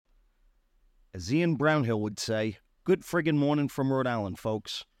As Ian Brownhill would say, good friggin' morning from Rhode Island,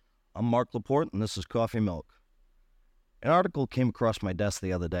 folks. I'm Mark Laporte, and this is Coffee Milk. An article came across my desk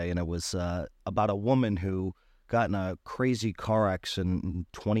the other day, and it was about a woman who got in a crazy car accident in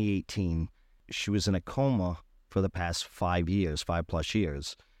 2018. She was in a coma for the past 5 years, 5+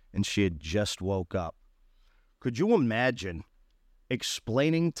 years, and she had just woke up. Could you imagine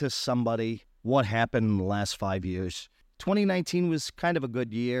explaining to somebody what happened in the last 5 years? 2019 was kind of a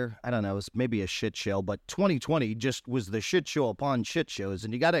good year. I don't know, it was maybe a shit show, but 2020 just was the shit show upon shit shows,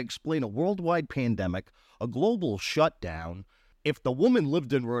 and you got to explain a worldwide pandemic, a global shutdown. If the woman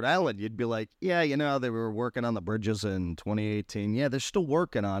lived in Rhode Island, you'd be like, yeah, you know, they were working on the bridges in 2018. Yeah, they're still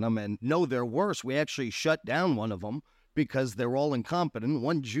working on them, and no, they're worse. We actually shut down one of them because they're all incompetent.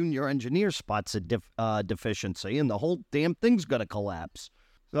 One junior engineer spots a deficiency, and the whole damn thing's going to collapse.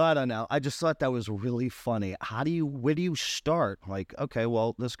 So I don't know. I just thought that was really funny. Where do you start? Like, okay,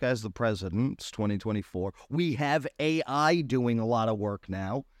 well, this guy's the president. It's 2024. We have AI doing a lot of work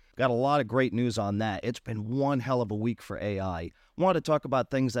now. Got a lot of great news on that. It's been one hell of a week for AI. Wanted to talk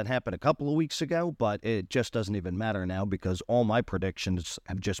about things that happened a couple of weeks ago, but it just doesn't even matter now because all my predictions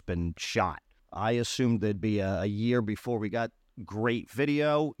have just been shot. I assumed there'd be a year before we got great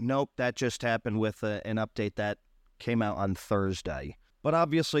video. Nope, that just happened with an update that came out on Thursday. But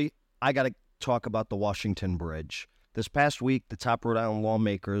obviously, I got to talk about the Washington Bridge. This past week, the top Rhode Island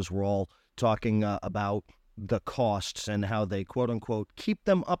lawmakers were all talking about the costs and how they, quote-unquote, keep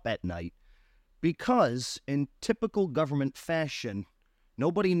them up at night. Because, in typical government fashion,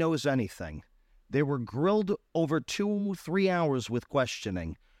 nobody knows anything. They were grilled over 2-3 hours with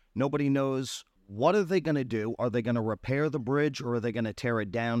questioning. Nobody knows what are they going to do. Are they going to repair the bridge or are they going to tear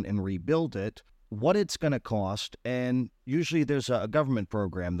it down and rebuild it? What it's going to cost, and usually there's a government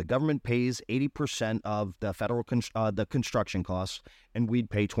program. The government pays 80% of the federal the construction costs, and we'd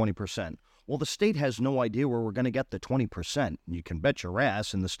pay 20%. Well, the state has no idea where we're going to get the 20%. You can bet your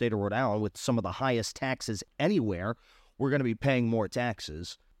ass in the state of Rhode Island, with some of the highest taxes anywhere, we're going to be paying more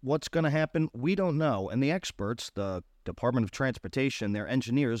taxes. What's going to happen? We don't know. And the experts, the Department of Transportation, their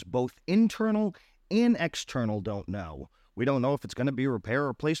engineers, both internal and external, don't know. We don't know if it's going to be repair or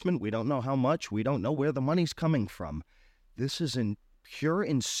replacement. We don't know how much. We don't know where the money's coming from. This is pure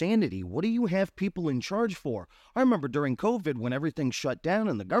insanity. What do you have people in charge for? I remember during COVID when everything shut down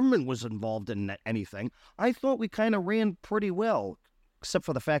and the government was involved in anything, I thought we kind of ran pretty well, except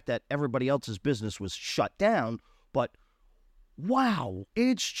for the fact that everybody else's business was shut down. But wow,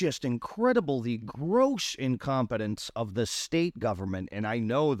 it's just incredible, the gross incompetence of the state government. And I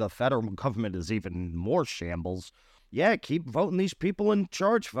know the federal government is even more shambles. Yeah, keep voting these people in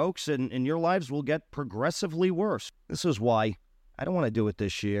charge, folks, and your lives will get progressively worse. This is why I don't want to do it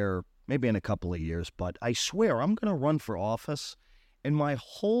this year, maybe in a couple of years, but I swear I'm going to run for office, and my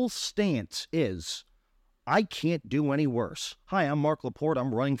whole stance is I can't do any worse. Hi, I'm Mark Laporte.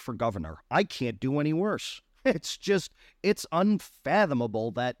 I'm running for governor. I can't do any worse. It's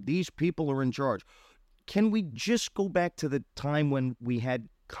unfathomable that these people are in charge. Can we just go back to the time when we had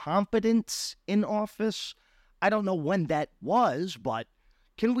competence in office? I don't know when that was, but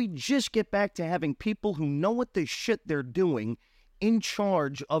can we just get back to having people who know what the shit they're doing in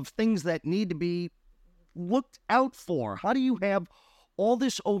charge of things that need to be looked out for? How do you have all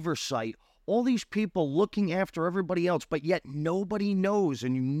this oversight, all these people looking after everybody else, but yet nobody knows,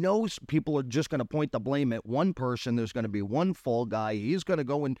 and you know people are just going to point the blame at one person. There's going to be one fall guy. He's going to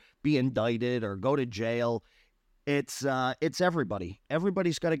go and be indicted or go to jail. It's everybody.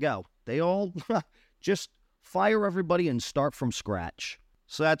 Everybody's got to go. They all just fire everybody and start from scratch.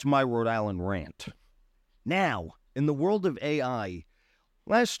 So that's my Rhode Island rant. Now, in the world of AI,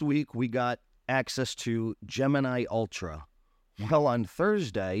 last week we got access to Gemini Ultra. Well, on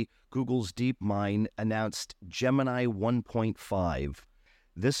Thursday, Google's DeepMind announced Gemini 1.5.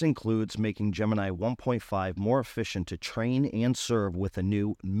 This includes making Gemini 1.5 more efficient to train and serve with a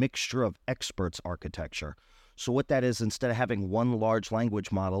new mixture of experts architecture. So what that is, instead of having one large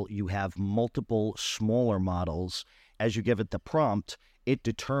language model, you have multiple smaller models. As you give it the prompt, it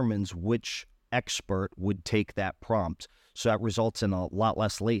determines which expert would take that prompt. So that results in a lot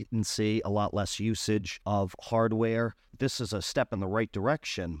less latency, a lot less usage of hardware. This is a step in the right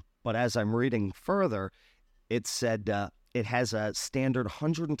direction. But as I'm reading further, it said it has a standard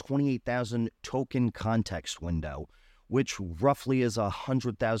 128,000 token context window, which roughly is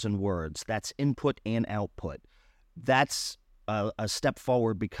 100,000 words. That's input and output. That's a step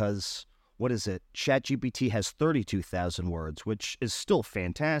forward because, what is it? ChatGPT has 32,000 words, which is still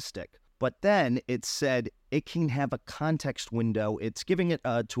fantastic. But then it said it can have a context window. It's giving it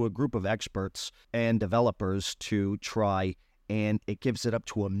to a group of experts and developers to try, and it gives it up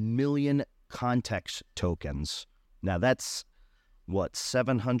to 1 million context tokens. Now that's,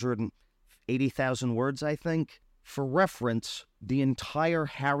 780,000 words, I think? For reference, the entire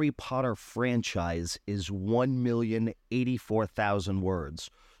Harry Potter franchise is 1,084,000 words.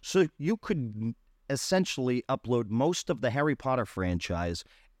 So you could essentially upload most of the Harry Potter franchise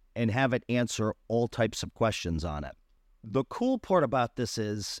and have it answer all types of questions on it. The cool part about this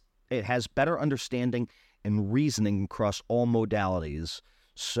is it has better understanding and reasoning across all modalities.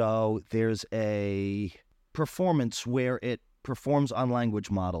 So there's a performance where it performs on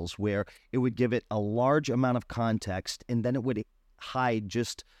language models, where it would give it a large amount of context, and then it would hide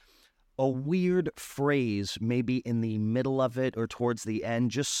just a weird phrase, maybe in the middle of it or towards the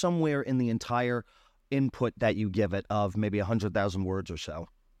end, just somewhere in the entire input that you give it of maybe 100,000 words or so.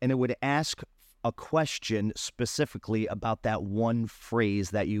 And it would ask a question specifically about that one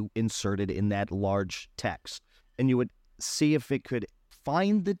phrase that you inserted in that large text. And you would see if it could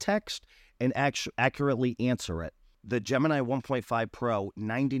find the text and accurately answer it. The Gemini 1.5 Pro,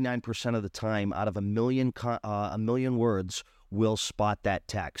 99% of the time, out of a million words, will spot that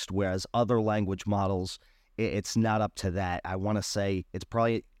text, whereas other language models, it's not up to that. I want to say it's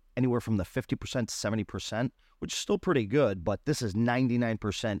probably anywhere from the 50% to 70%, which is still pretty good, but this is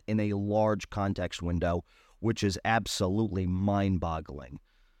 99% in a large context window, which is absolutely mind-boggling.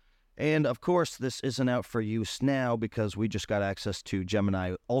 And, of course, this isn't out for use now because we just got access to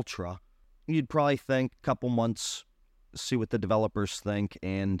Gemini Ultra. You'd probably think a couple months, see what the developers think,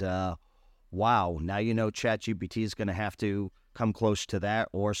 and wow, now you know ChatGPT is going to have to come close to that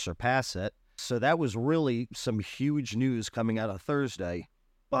or surpass it. So that was really some huge news coming out of Thursday.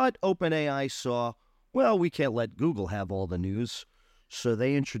 But OpenAI saw, well, we can't let Google have all the news, so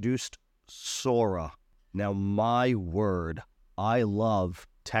they introduced Sora. Now, my word, I love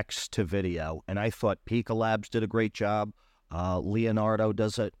text to video, and I thought Pika Labs did a great job. Leonardo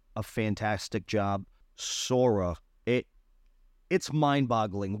does a fantastic job. Sora, it's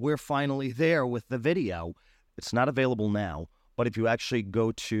mind-boggling. We're finally there with the video. It's not available now, but if you actually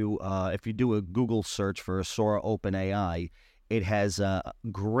go to, if you do a Google search for Sora OpenAI, it has a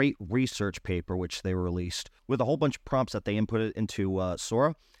great research paper which they released with a whole bunch of prompts that they inputted into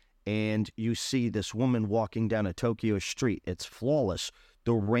Sora, and you see this woman walking down a Tokyo street. It's flawless.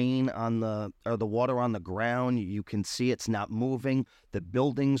 The rain the water on the ground, you can see it's not moving. The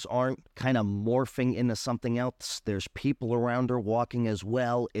buildings aren't kind of morphing into something else. There's people around her walking as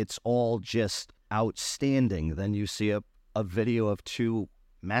well. It's all just outstanding. Then you see a video of two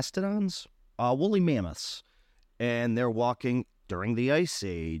mastodons, woolly mammoths, and they're walking during the Ice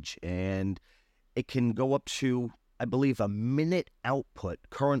Age, and it can go up to, I believe, a minute output.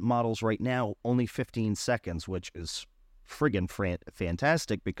 Current models right now, only 15 seconds, which is friggin'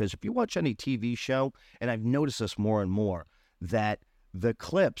 fantastic, because if you watch any TV show, and I've noticed this more and more, that the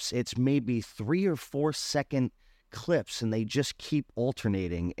clips, it's maybe 3 or 4 second clips, and they just keep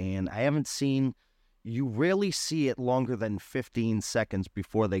alternating, and you rarely see it longer than 15 seconds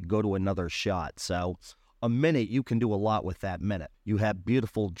before they go to another shot. So a minute, you can do a lot with that minute. You have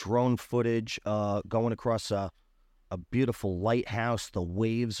beautiful drone footage going across a beautiful lighthouse. The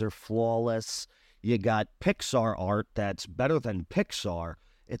waves are flawless. You got Pixar art that's better than Pixar.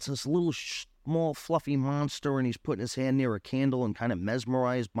 It's this little small fluffy monster, and he's putting his hand near a candle and kind of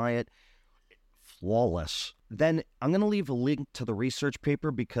mesmerized by it. Flawless. Then I'm going to leave a link to the research paper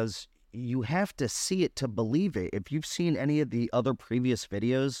because you have to see it to believe it. If you've seen any of the other previous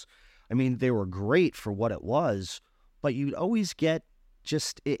videos, I mean, they were great for what it was, but you'd always get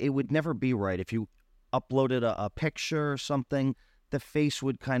it would never be right. If you uploaded a picture or something, the face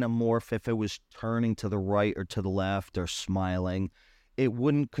would kind of morph if it was turning to the right or to the left or smiling. It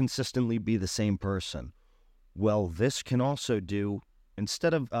wouldn't consistently be the same person. Well, this can also do,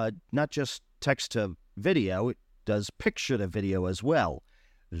 instead of not just text to video, it does picture to video as well.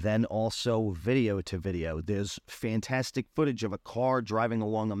 Then also video to video. There's fantastic footage of a car driving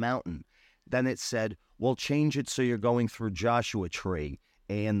along a mountain. Then it said, well, change it so you're going through Joshua Tree.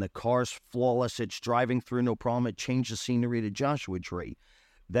 And the car's flawless. It's driving through, no problem. It changed the scenery to Joshua Tree.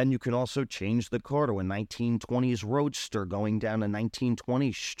 Then you can also change the car to a 1920s Roadster going down a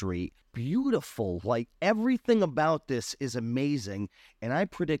 1920s street. Beautiful. Like, everything about this is amazing. And I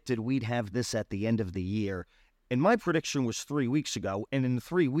predicted we'd have this at the end of the year. And my prediction was 3 weeks ago. And in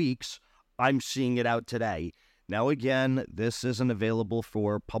 3 weeks, I'm seeing it out today. Now, again, this isn't available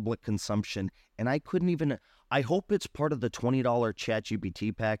for public consumption. And I hope it's part of the $20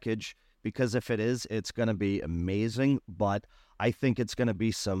 ChatGPT package, because if it is, it's going to be amazing. But I think it's going to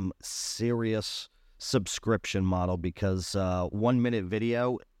be some serious subscription model, because 1 minute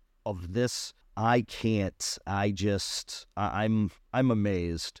video of this, I'm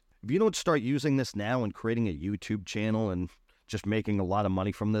amazed. if you don't start using this now and creating a YouTube channel and just making a lot of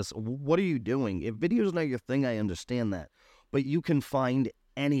money from this, what are you doing? If video's not your thing, I understand that. But you can find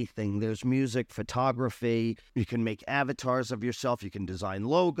anything. There's music, photography. You can make avatars of yourself. You can design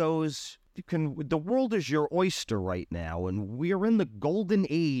logos. The world is your oyster right now, and we are in the golden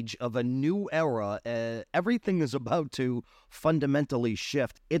age of a new era. Everything is about to fundamentally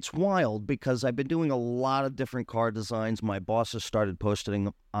shift. It's wild because I've been doing a lot of different car designs. My boss has started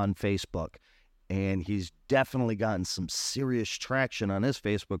posting on Facebook, and he's definitely gotten some serious traction on his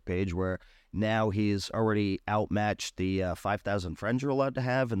Facebook page where now he's already outmatched the 5,000 friends you're allowed to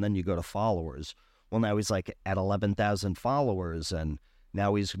have, and then you go to followers. Well, now he's like at 11,000 followers, and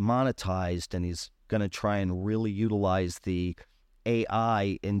now he's monetized, and he's going to try and really utilize the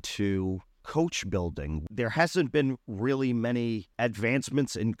AI into coach building. There hasn't been really many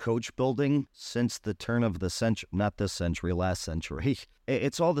advancements in coach building since the turn of the century, not this century, last century.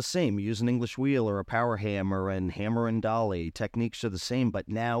 It's all the same. Use an English wheel or a power hammer and hammer and dolly. Techniques are the same, but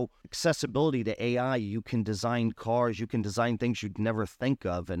now accessibility to AI, you can design cars, you can design things you'd never think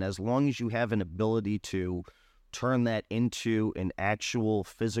of, and as long as you have an ability to turn that into an actual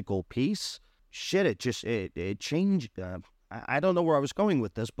physical piece, shit, it changed. I don't know where I was going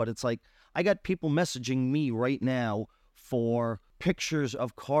with this, but it's like I got people messaging me right now for pictures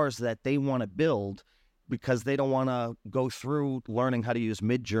of cars that they want to build because they don't want to go through learning how to use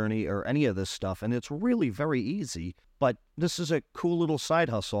Midjourney or any of this stuff, and it's really very easy. But this is a cool little side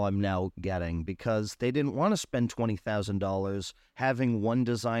hustle I'm now getting because they didn't want to spend $20,000 having one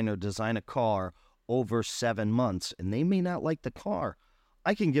designer design a car over 7 months, and they may not like the car.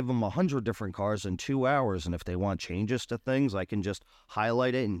 I can give them 100 different cars in 2 hours, and if they want changes to things, I can just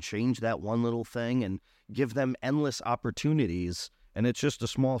highlight it and change that one little thing and give them endless opportunities, and it's just a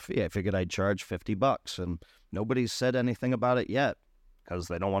small fee. I figured I'd charge $50, and nobody's said anything about it yet because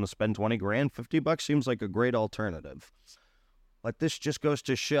they don't want to spend 20 grand. $50 seems like a great alternative. But this just goes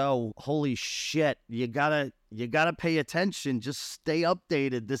to show, holy shit, you gotta pay attention. Just stay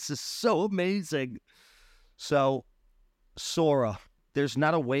updated. This is so amazing. So, Sora, there's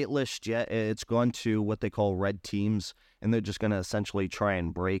not a wait list yet. It's gone to what they call red teams, and they're just going to essentially try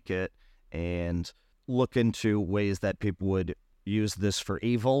and break it and look into ways that people would use this for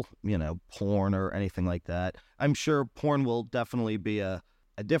evil, porn or anything like that. I'm sure porn will definitely be a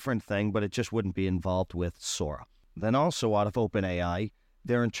different thing, but it just wouldn't be involved with Sora. Then also out of OpenAI,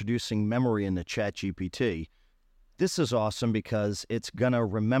 they're introducing memory in the ChatGPT. This is awesome because it's going to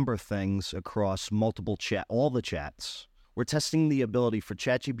remember things across all the chats. We're testing the ability for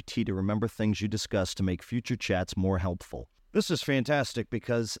ChatGPT to remember things you discuss to make future chats more helpful. This is fantastic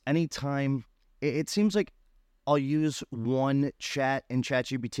because anytime, it seems like I'll use one chat in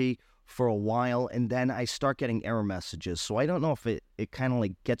ChatGPT for a while and then I start getting error messages. So I don't know if it kind of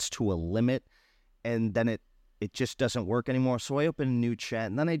like gets to a limit and then it just doesn't work anymore. So I open a new chat,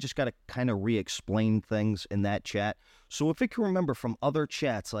 and then I just got to kind of re-explain things in that chat. So if it can remember from other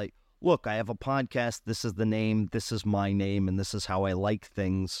chats, like, look, I have a podcast, this is the name, this is my name, and this is how I like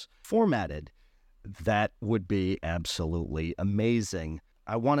things formatted, that would be absolutely amazing.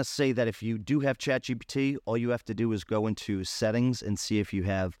 I want to say that if you do have ChatGPT, all you have to do is go into settings and see if you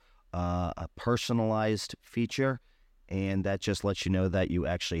have a personalized feature, and that just lets you know that you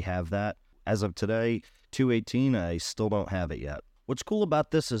actually have that. As of today, 2/18, I still don't have it yet. What's cool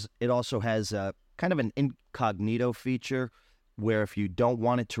about this is it also has a kind of an incognito feature where if you don't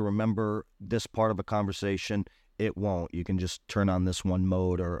want it to remember this part of a conversation, it won't. You can just turn on this one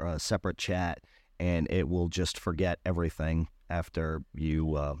mode or a separate chat, and it will just forget everything after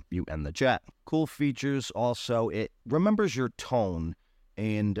you end the chat. Cool features also, it remembers your tone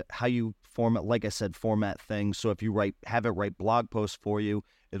and how you format, like I said, format things. So if you have it write blog posts for you,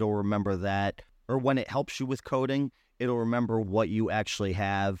 it'll remember that. Or when it helps you with coding, it'll remember what you actually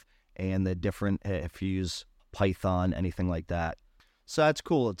have and the different, if you use Python, anything like that. So that's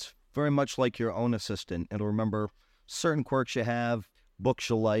cool. It's very much like your own assistant. It'll remember certain quirks you have, books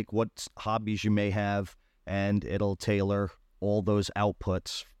you like, what hobbies you may have, and it'll tailor all those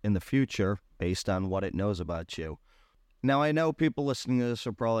outputs in the future based on what it knows about you. Now, I know people listening to this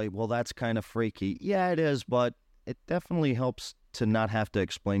are probably, well, that's kind of freaky. Yeah, it is, but it definitely helps to not have to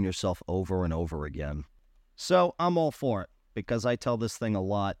explain yourself over and over again. So I'm all for it because I tell this thing a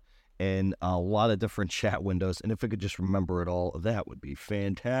lot in a lot of different chat windows, and if it could just remember it all, that would be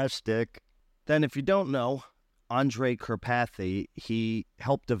fantastic. Then if you don't know, Andrej Karpathy, he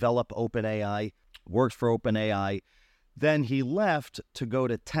helped develop OpenAI, worked for OpenAI, then he left to go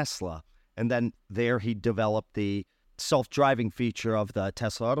to Tesla, and then there he developed the self-driving feature of the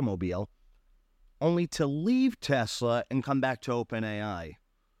Tesla automobile, only to leave Tesla and come back to OpenAI.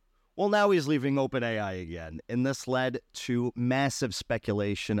 Well, now he's leaving OpenAI again, and this led to massive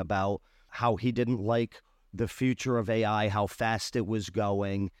speculation about how he didn't like the future of AI, how fast it was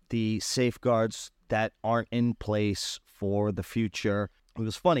going, the safeguards that aren't in place for the future. It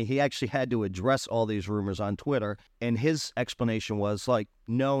was funny. He actually had to address all these rumors on Twitter, and his explanation was like,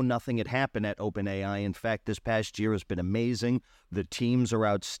 no, nothing had happened at OpenAI. In fact, this past year has been amazing. The teams are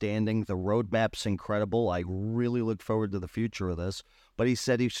outstanding. The roadmap's incredible. I really look forward to the future of this. But he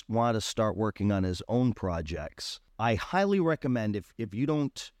said he wanted to start working on his own projects. I highly recommend if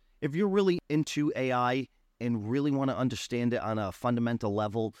you're really into AI and really want to understand it on a fundamental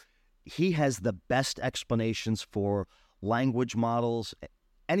level, he has the best explanations for language models,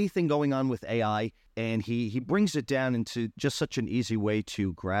 anything going on with AI, and he brings it down into just such an easy way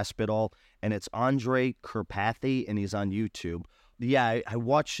to grasp it all. And it's Andre Karpathy, and he's on YouTube. Yeah, I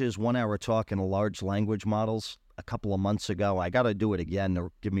watched his 1 hour talk in large language models a couple of months ago. I got to do it again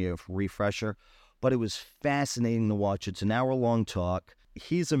to give me a refresher, but it was fascinating to watch. It's an hour-long talk.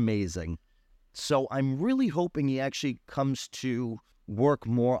 He's amazing. So I'm really hoping he actually comes to work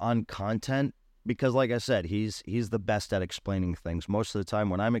more on content because, like I said, he's the best at explaining things. Most of the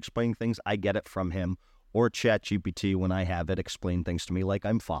time when I'm explaining things, I get it from him or ChatGPT when I have it explain things to me like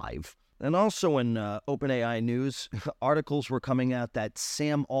I'm 5. And also in OpenAI news, articles were coming out that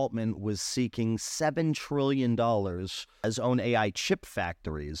Sam Altman was seeking $7 trillion as own AI chip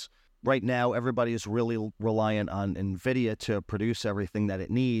factories. Right now, everybody is really reliant on NVIDIA to produce everything that it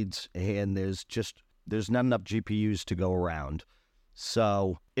needs, and there's not enough GPUs to go around.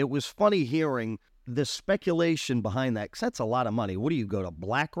 So it was funny hearing the speculation behind that, because that's a lot of money. What do you go to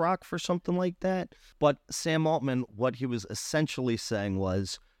BlackRock for something like that? But Sam Altman, what he was essentially saying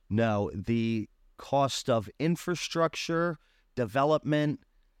was, no, the cost of infrastructure, development,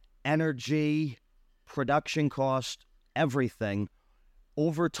 energy, production cost, everything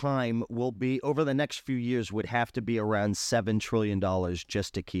over time will be, over the next few years, would have to be around $7 trillion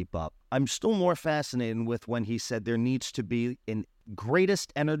just to keep up. I'm still more fascinated with when he said there needs to be an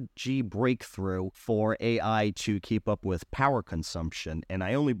greatest energy breakthrough for AI to keep up with power consumption. And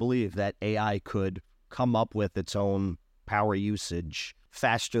I only believe that AI could come up with its own power usage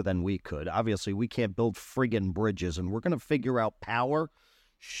faster than we could. Obviously, we can't build friggin' bridges, and we're going to figure out power?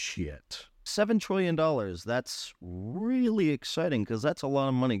 Shit. $7 trillion, that's really exciting because that's a lot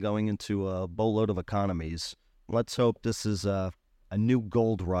of money going into a boatload of economies. Let's hope this is a new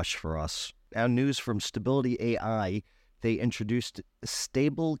gold rush for us. Now, news from Stability AI, they introduced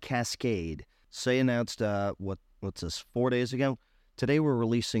Stable Cascade. Say announced, what's this, 4 days ago? Today we're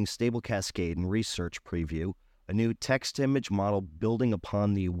releasing Stable Cascade in research preview, a new text-to-image model building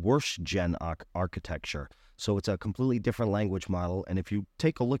upon the worst-gen architecture. So it's a completely different language model, and if you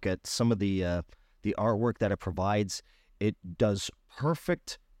take a look at some of the artwork that it provides, it does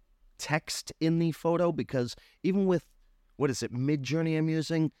perfect text in the photo, because even with, Midjourney I'm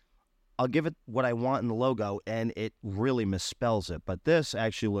using, I'll give it what I want in the logo, and it really misspells it. But this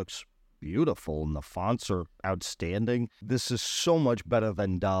actually looks beautiful, and the fonts are outstanding. This is so much better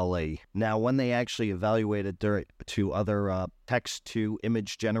than DALL-E. Now, when they actually evaluated to other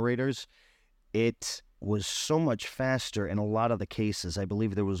text-to-image generators, it was so much faster in a lot of the cases. I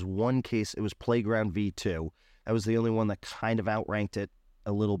believe there was one case, it was Playground V2. That was the only one that kind of outranked it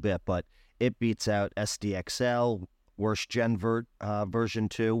a little bit, but it beats out SDXL, Worst Gen version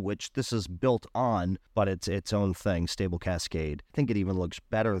 2, which this is built on, but it's its own thing, Stable Cascade. I think it even looks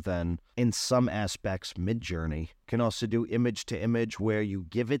better than, in some aspects, Midjourney. Can also do image to image, where you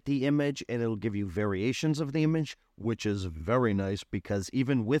give it the image and it'll give you variations of the image, which is very nice, because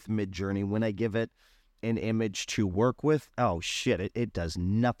even with Midjourney, when I give it an image to work with, oh shit, it does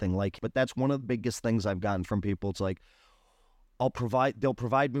nothing like it. But that's one of the biggest things I've gotten from people. It's like, they'll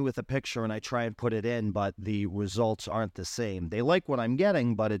provide me with a picture and I try and put it in, but the results aren't the same. They like what I'm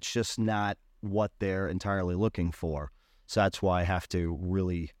getting, but it's just not what they're entirely looking for. So that's why I have to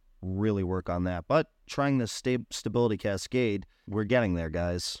really, really work on that. But trying the Stability Cascade, we're getting there,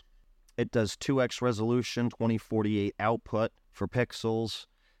 guys. It does 2x resolution, 2048 output for pixels.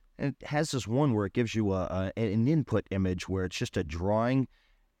 And it has this one where it gives you an input image where it's just a drawing,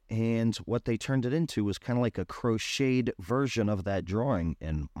 and what they turned it into was kind of like a crocheted version of that drawing.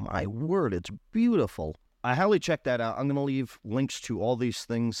 And my word, it's beautiful. I highly check that out. I'm going to leave links to all these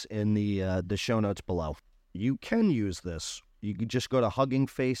things in the show notes below. You can use this. You can just go to Hugging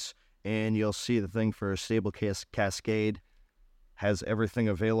Face, and you'll see the thing for Stable Cascade. Has everything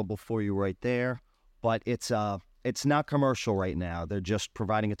available for you right there. But it's not commercial right now. They're just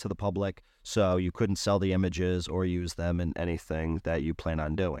providing it to the public, so you couldn't sell the images or use them in anything that you plan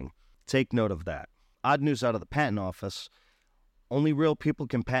on doing. Take note of that. Odd news out of the patent office. Only real people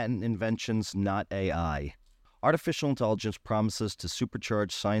can patent inventions, not AI. Artificial intelligence promises to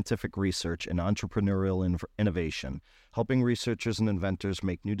supercharge scientific research and entrepreneurial innovation, helping researchers and inventors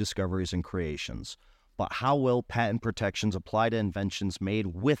make new discoveries and creations. But how will patent protections apply to inventions made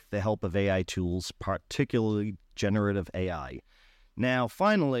with the help of AI tools, particularly generative AI? Now,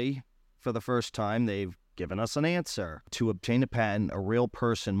 finally, for the first time, they've given us an answer. To obtain a patent, a real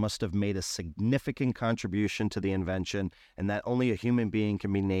person must have made a significant contribution to the invention, and that only a human being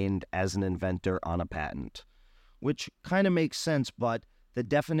can be named as an inventor on a patent. Which kind of makes sense, but the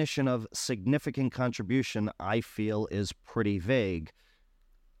definition of significant contribution, I feel, is pretty vague.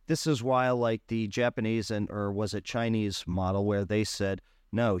 This is why I like the Japanese or was it Chinese model where they said,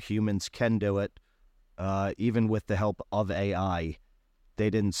 no, humans can do it, even with the help of AI. They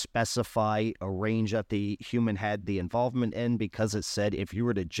didn't specify a range that the human had the involvement in because it said if you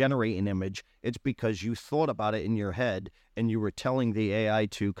were to generate an image, it's because you thought about it in your head and you were telling the AI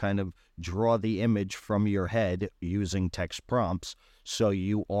to kind of draw the image from your head using text prompts, so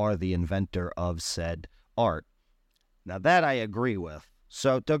you are the inventor of said art. Now that I agree with.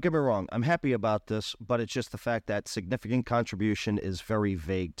 So don't get me wrong, I'm happy about this, but it's just the fact that significant contribution is very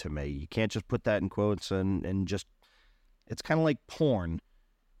vague to me. You can't just put that in quotes and just, it's kind of like porn.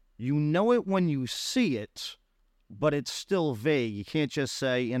 You know it when you see it, but it's still vague. You can't just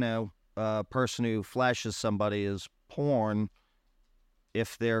say, a person who flashes somebody is porn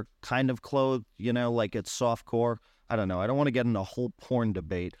if they're kind of clothed, like it's softcore. I don't know. I don't want to get in a whole porn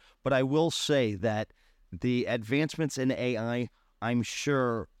debate, but I will say that the advancements in AI, I'm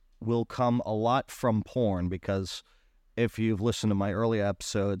sure, will come a lot from porn, because if you've listened to my earlier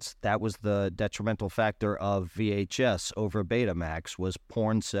episodes, that was the detrimental factor of VHS over Betamax, was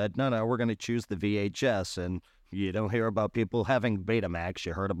porn said, no, we're going to choose the VHS, and you don't hear about people having Betamax,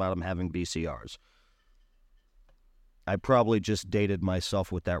 you heard about them having VCRs. I probably just dated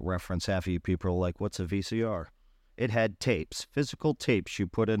myself with that reference. Half of you people are like, what's a VCR? It had tapes, physical tapes you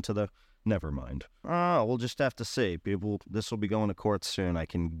put into the... Never mind. Oh, we'll just have to see. People, this will be going to court soon. I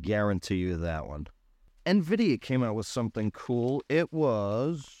can guarantee you that one. NVIDIA came out with something cool. It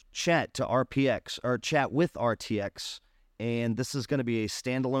was chat to RPX, or chat with RTX, and this is going to be a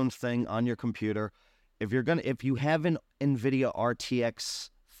standalone thing on your computer. If you have an NVIDIA RTX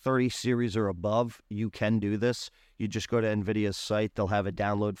 30 series or above, you can do this. You just go to NVIDIA's site. They'll have a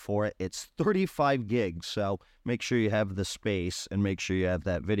download for it. It's 35 gigs, so make sure you have the space and make sure you have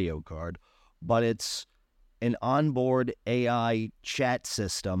that video card. But it's an onboard AI chat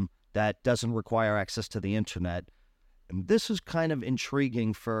system that doesn't require access to the internet. And this is kind of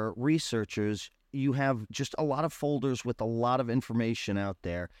intriguing for researchers. You have just a lot of folders with a lot of information out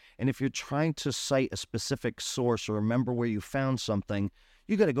there. And if you're trying to cite a specific source or remember where you found something,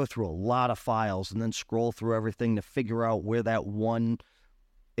 you got to go through a lot of files and then scroll through everything to figure out where that one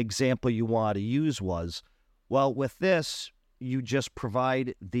example you want to use was. Well, with this, you just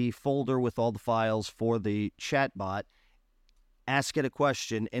provide the folder with all the files for the chatbot, ask it a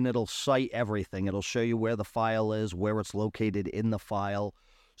question, and it'll cite everything. It'll show you where the file is, where it's located in the file.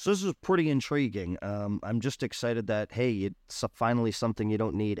 So this is pretty intriguing. I'm just excited that, hey, it's finally something you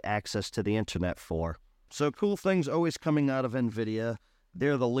don't need access to the internet for. So cool things always coming out of NVIDIA.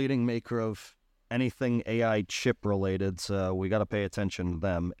 They're the leading maker of anything AI chip related, so we got to pay attention to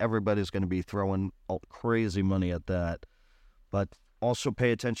them. Everybody's going to be throwing crazy money at that. But also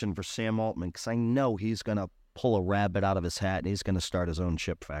pay attention for Sam Altman, because I know he's going to pull a rabbit out of his hat and he's going to start his own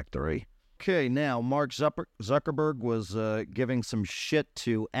chip factory. Okay, now Mark Zuckerberg was giving some shit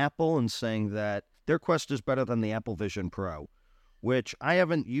to Apple and saying that their Quest is better than the Apple Vision Pro, which I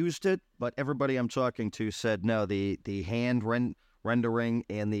haven't used it, but everybody I'm talking to said no, the hand rendering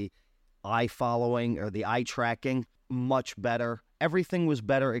and the eye following or the eye tracking, much better. Everything was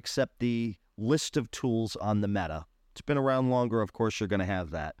better except the list of tools on the Meta. It's been around longer, of course you're going to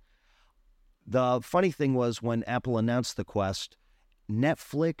have that. The funny thing was when Apple announced the Quest,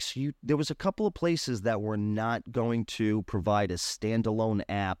 Netflix, there was a couple of places that were not going to provide a standalone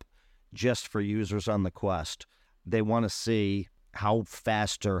app just for users on the Quest. They want to see how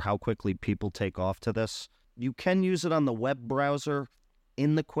fast or how quickly people take off to this. You can use it on the web browser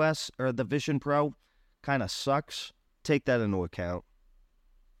in the Quest or the Vision Pro. Kind of sucks. Take that into account.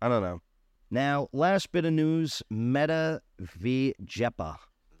 I don't know. Now, last bit of news, Meta v. JEPA.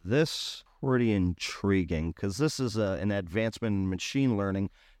 This pretty intriguing because this is an advancement in machine learning,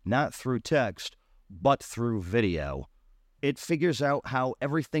 not through text, but through video. It figures out how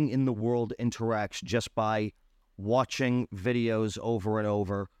everything in the world interacts just by watching videos over and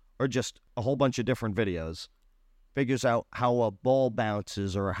over, or just a whole bunch of different videos. Figures out how a ball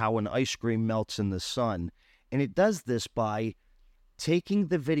bounces or how an ice cream melts in the sun. And it does this by taking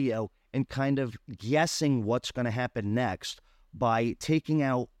the video and kind of guessing what's going to happen next by taking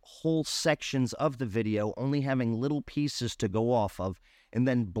out whole sections of the video, only having little pieces to go off of, and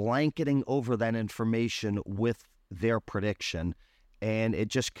then blanketing over that information with their prediction. And it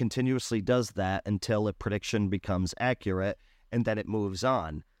just continuously does that until a prediction becomes accurate, and then it moves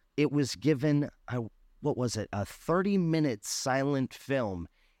on. It was given, a 30-minute silent film,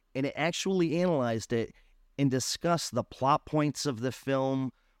 and it actually analyzed it and discussed the plot points of the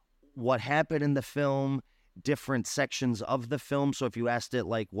film, what happened in the film, different sections of the film. So if you asked it,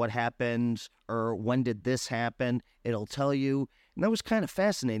 like, what happened or when did this happen, it'll tell you. And that was kind of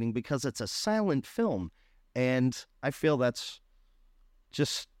fascinating because it's a silent film. And I feel that's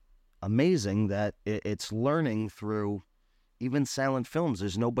just amazing that it's learning through even silent films.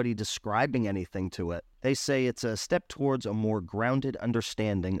 There's nobody describing anything to it. They say it's a step towards a more grounded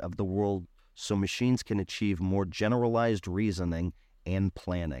understanding of the world so machines can achieve more generalized reasoning and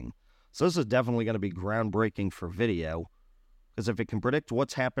planning. So this is definitely going to be groundbreaking for video, because if it can predict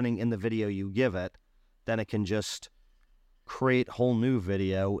what's happening in the video you give it, then it can just create whole new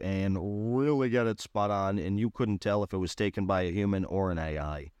video and really get it spot on, and you couldn't tell if it was taken by a human or an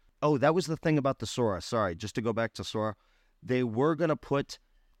AI. Oh, that was the thing about the Sora. Sorry, just to go back to Sora. They were going to put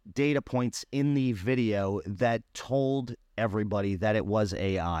data points in the video that told everybody that it was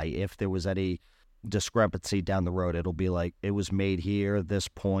AI. If there was any discrepancy down the road, it'll be like, it was made here, this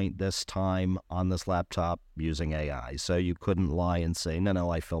point, this time, on this laptop using AI. So you couldn't lie and say,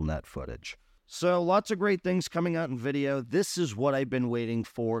 no, I filmed that footage. So lots of great things coming out in video. This is what I've been waiting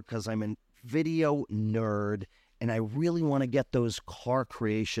for because I'm a video nerd and I really want to get those car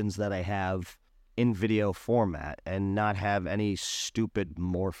creations that I have in video format and not have any stupid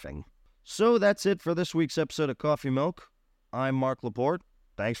morphing. So that's it for this week's episode of Coffee Milk. I'm Mark Laporte.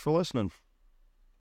 Thanks for listening.